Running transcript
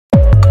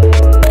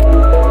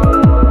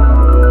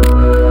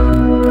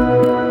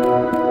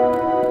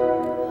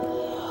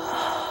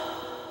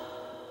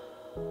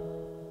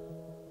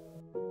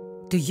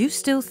you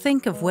still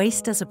think of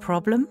waste as a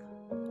problem?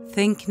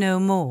 Think no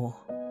more.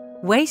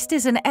 Waste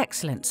is an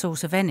excellent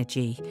source of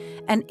energy,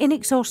 an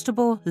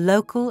inexhaustible,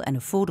 local and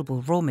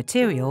affordable raw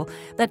material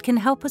that can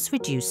help us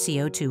reduce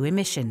CO2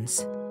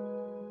 emissions.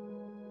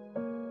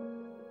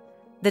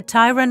 The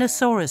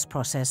TYRANNOSAURUS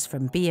process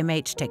from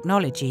BMH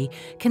Technology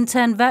can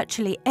turn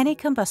virtually any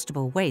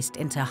combustible waste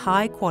into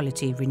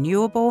high-quality,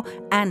 renewable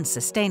and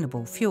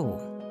sustainable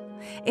fuel.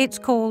 It's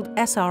called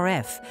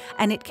SRF,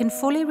 and it can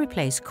fully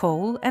replace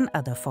coal and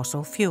other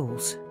fossil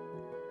fuels.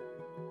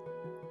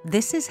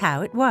 This is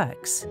how it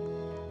works.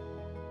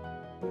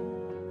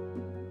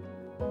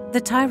 The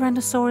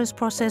TYRANNOSAURUS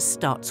process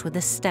starts with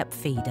a step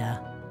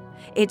feeder.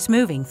 Its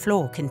moving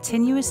floor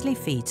continuously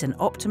feeds an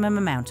optimum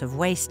amount of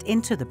waste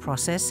into the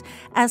process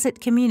as it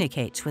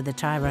communicates with the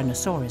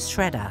Tyrannosaurus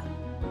shredder.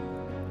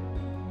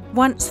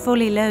 Once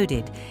fully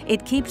loaded,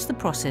 it keeps the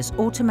process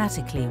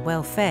automatically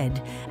well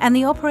fed, and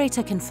the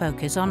operator can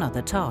focus on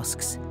other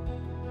tasks.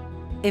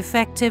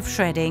 Effective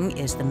shredding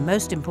is the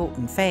most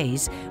important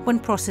phase when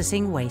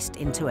processing waste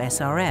into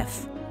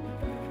SRF.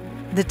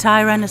 The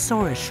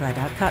Tyrannosaurus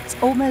shredder cuts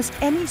almost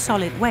any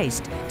solid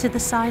waste to the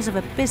size of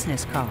a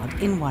business card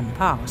in one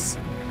pass.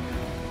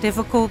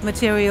 Difficult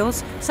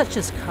materials, such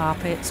as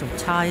carpets or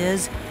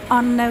tires,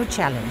 are no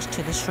challenge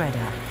to the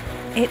shredder.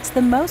 It's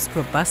the most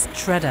robust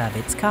shredder of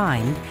its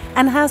kind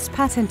and has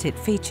patented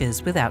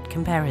features without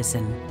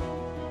comparison.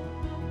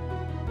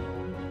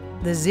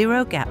 The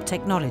zero-gap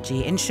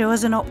technology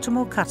ensures an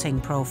optimal cutting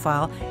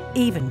profile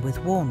even with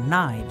worn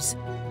knives.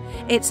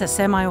 It's a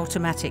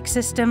semi-automatic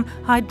system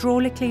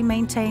hydraulically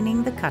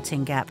maintaining the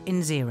cutting gap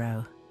in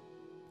zero.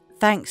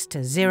 Thanks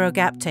to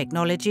zero-gap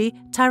technology,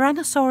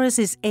 Tyrannosaurus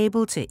is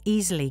able to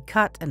easily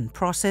cut and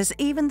process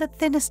even the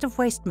thinnest of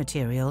waste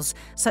materials,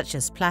 such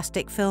as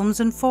plastic films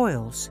and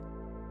foils.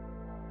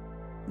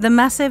 The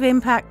massive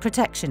impact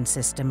protection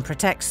system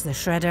protects the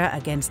shredder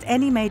against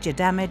any major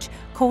damage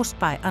caused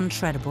by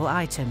unshreddable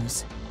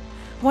items.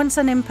 Once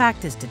an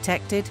impact is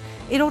detected,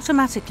 it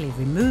automatically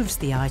removes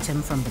the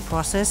item from the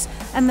process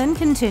and then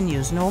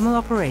continues normal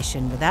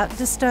operation without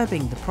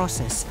disturbing the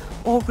process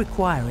or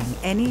requiring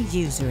any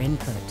user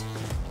input.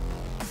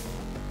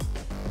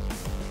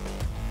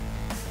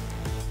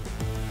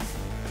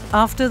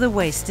 After the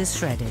waste is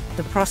shredded,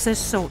 the process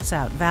sorts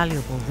out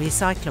valuable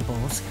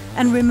recyclables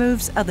and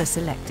removes other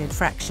selected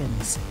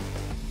fractions.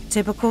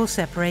 Typical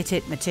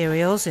separated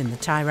materials in the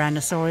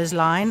Tyrannosaurus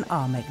line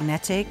are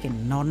magnetic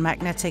and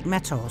non-magnetic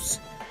metals.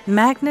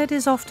 Magnet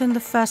is often the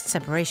first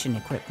separation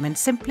equipment,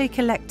 simply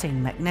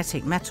collecting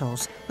magnetic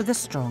metals with a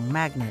strong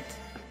magnet.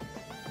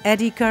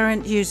 Eddy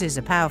current uses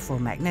a powerful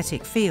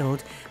magnetic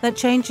field that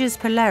changes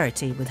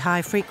polarity with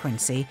high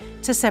frequency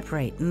to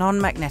separate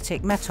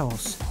non-magnetic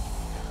metals.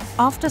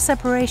 After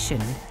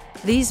separation,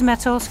 these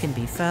metals can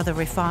be further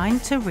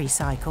refined to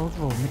recycled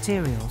raw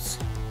materials.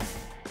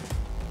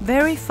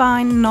 Very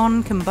fine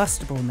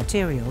non-combustible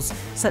materials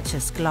such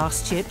as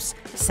glass chips,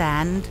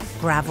 sand,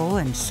 gravel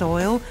and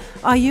soil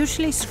are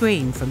usually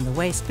screened from the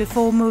waste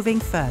before moving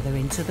further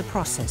into the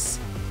process.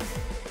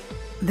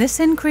 This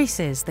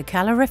increases the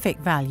calorific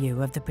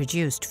value of the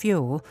produced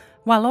fuel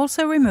while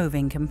also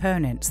removing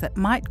components that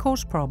might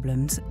cause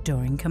problems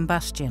during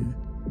combustion.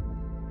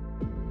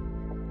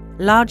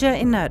 Larger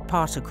inert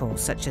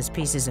particles such as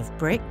pieces of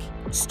brick,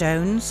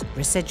 stones,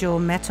 residual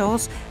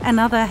metals and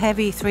other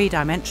heavy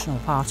three-dimensional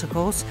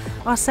particles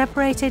are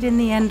separated in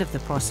the end of the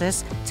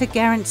process to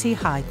guarantee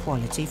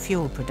high-quality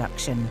fuel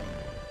production.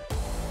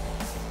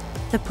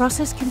 The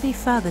process can be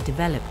further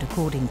developed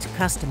according to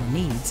customer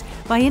needs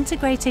by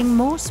integrating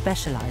more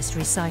specialized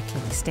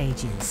recycling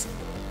stages.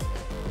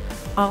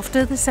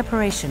 After the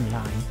separation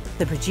line,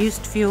 the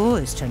produced fuel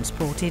is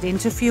transported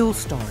into fuel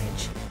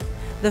storage.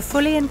 The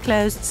fully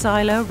enclosed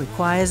silo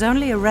requires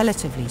only a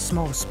relatively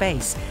small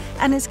space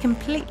and is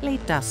completely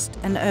dust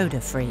and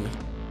odor-free.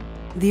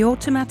 The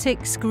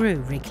automatic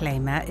screw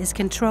reclaimer is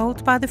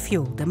controlled by the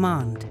fuel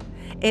demand.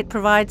 It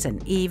provides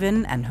an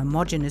even and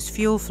homogeneous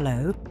fuel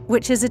flow,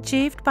 which is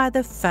achieved by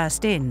the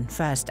first in,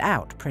 first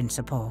out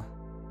principle.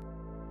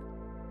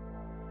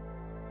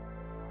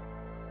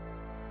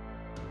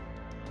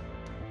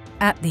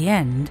 At the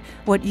end,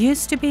 what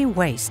used to be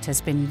waste has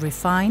been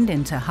refined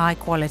into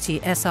high-quality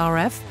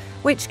SRF,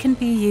 which can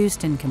be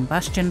used in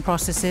combustion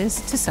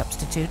processes to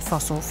substitute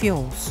fossil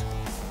fuels.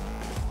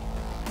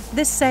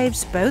 This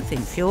saves both in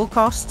fuel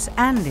costs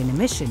and in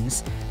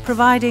emissions,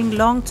 providing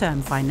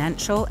long-term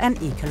financial and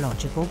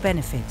ecological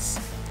benefits.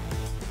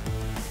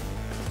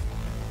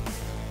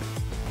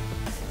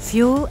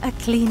 Fuel a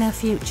cleaner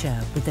future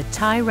with the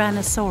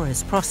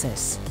Tyrannosaurus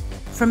process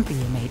from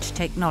BMH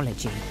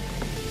Technology.